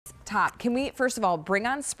top. Can we, first of all, bring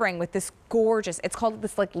on spring with this gorgeous, it's called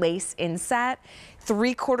this like lace inset,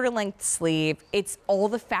 3/4 length sleeve. It's all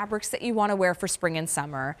the fabrics that you want to wear for spring and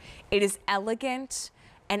summer. It is elegant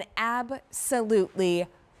and absolutely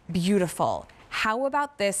beautiful. How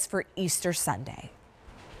about this for Easter Sunday?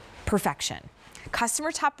 Perfection.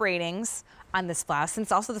 Customer top ratings on this blouse, and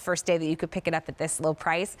it's also the first day that you could pick it up at this low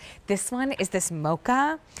price. This one is this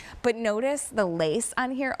mocha, but notice the lace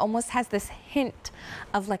on here almost has this hint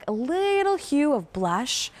of like a little hue of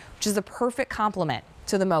blush, which is a perfect complement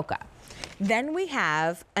to the mocha. Then we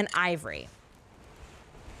have an ivory.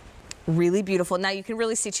 Really beautiful. Now you can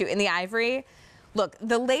really see too in the ivory, look,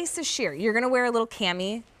 the lace is sheer. You're gonna wear a little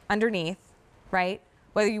cami underneath, right?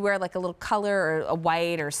 Whether you wear like a little color or a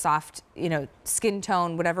white or soft, you know, skin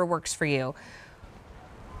tone, whatever works for you.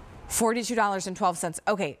 $42.12.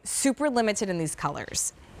 Okay, super limited in these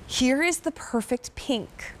colors. Here is the perfect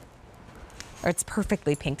pink, or it's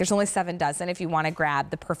perfectly pink. There's only 7 dozen if you want to grab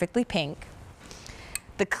the perfectly pink.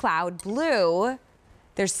 The cloud blue,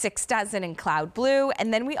 there's 6 dozen in cloud blue.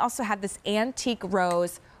 And then we also have this antique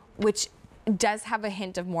rose, which does have a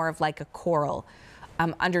hint of more of like a coral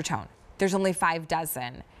undertone. There's only 5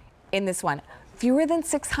 dozen in this one. Fewer than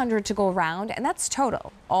 600 to go around, and that's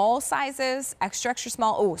total. All sizes, extra, extra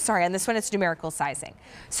small. Oh, sorry, on this one it's numerical sizing.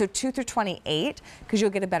 So 2 through 28, because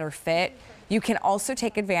you'll get a better fit. You can also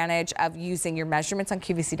take advantage of using your measurements on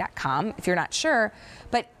QVC.com if you're not sure.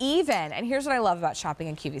 But even, and here's what I love about shopping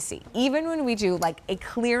on QVC, even when we do like a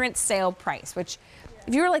clearance sale price, which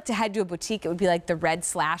if you were like to head to a boutique, it would be like the red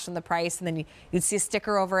slash on the price, and then you'd see a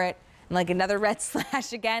sticker over it, and like another red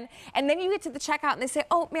slash again. And then you get to the checkout and they say,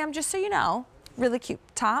 oh, ma'am, just so you know, really cute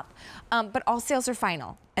top, but all sales are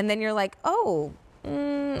final. And then you're like, oh,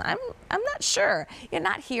 I'm not sure. You're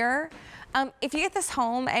not here. If you get this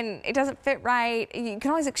home and it doesn't fit right, you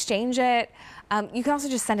can always exchange it. You can also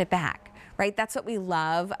just send it back, right? That's what we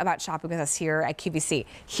love about shopping with us here at QVC.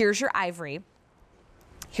 Here's your ivory.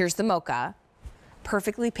 Here's the mocha.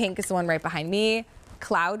 Perfectly pink is the one right behind me.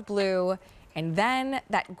 Cloud blue. And then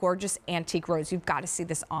that gorgeous antique rose. You've got to see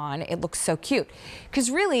this on. It looks so cute.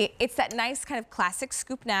 Because really, it's that nice kind of classic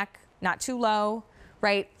scoop neck, not too low,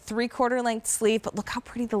 right? 3/4 length sleeve, but look how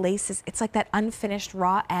pretty the lace is. It's like that unfinished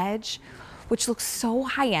raw edge, which looks so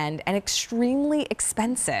high-end and extremely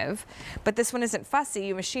expensive. But this one isn't fussy.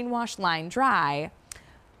 You machine wash, line dry.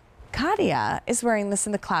 Katia is wearing this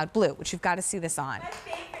in the cloud blue, which you've got to see this on. My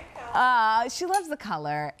favorite color. She loves the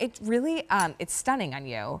color. It really, it's stunning on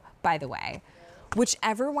you, by the way.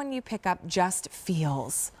 Whichever one you pick up just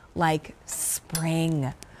feels like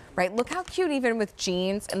spring, right? Look how cute, even with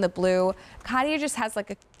jeans and the blue. Katia just has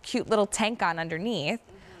like a cute little tank on underneath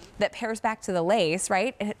that pairs back to the lace,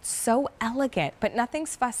 right? And it's so elegant, but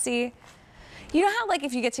nothing's fussy. You know how like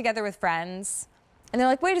if you get together with friends and they're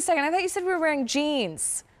like, wait a second, I thought you said we were wearing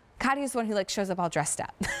jeans. Katia's the one who like shows up all dressed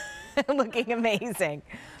up, looking amazing,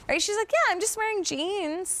 right? She's like, yeah, I'm just wearing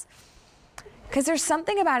jeans. Because there's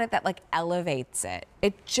something about it that like elevates it.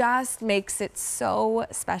 It just makes it so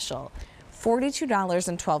special.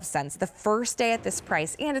 $42.12, the first day at this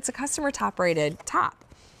price, and it's a customer top rated top.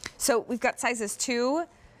 So we've got sizes 2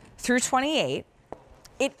 through 28.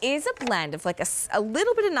 It is a blend of like a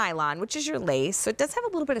little bit of nylon, which is your lace. So it does have a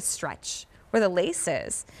little bit of stretch where the lace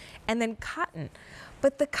is, and then cotton.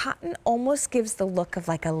 But the cotton almost gives the look of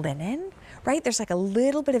like a linen, right? There's like a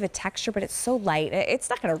little bit of a texture, but it's so light. It's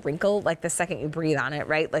not gonna wrinkle like the second you breathe on it,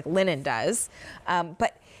 right? Like linen does.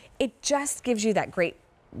 But it just gives you that great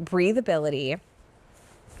breathability,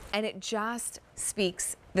 and it just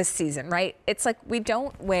speaks this season, right? It's like we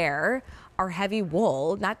don't wear our heavy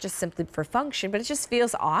wool, not just simply for function, but it just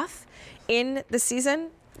feels off in the season,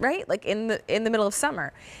 right? Like in the middle of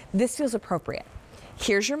summer. This feels appropriate.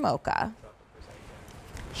 Here's your mocha.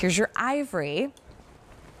 Here's your ivory,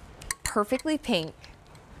 perfectly pink,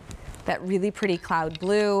 that really pretty cloud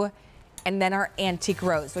blue, and then our antique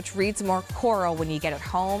rose, which reads more coral when you get it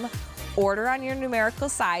home. Order on your numerical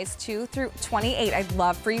size 2 through 28. I'd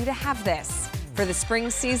love for you to have this for the spring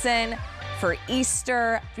season, for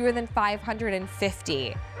Easter, fewer than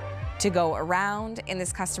 550 to go around in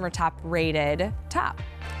this customer top rated top.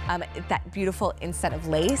 That beautiful inset of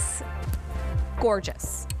lace,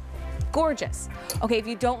 gorgeous. Gorgeous. Okay, if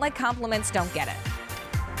you don't like compliments, don't get it.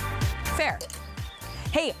 Fair.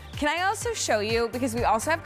 Hey, can I also show you, because we also have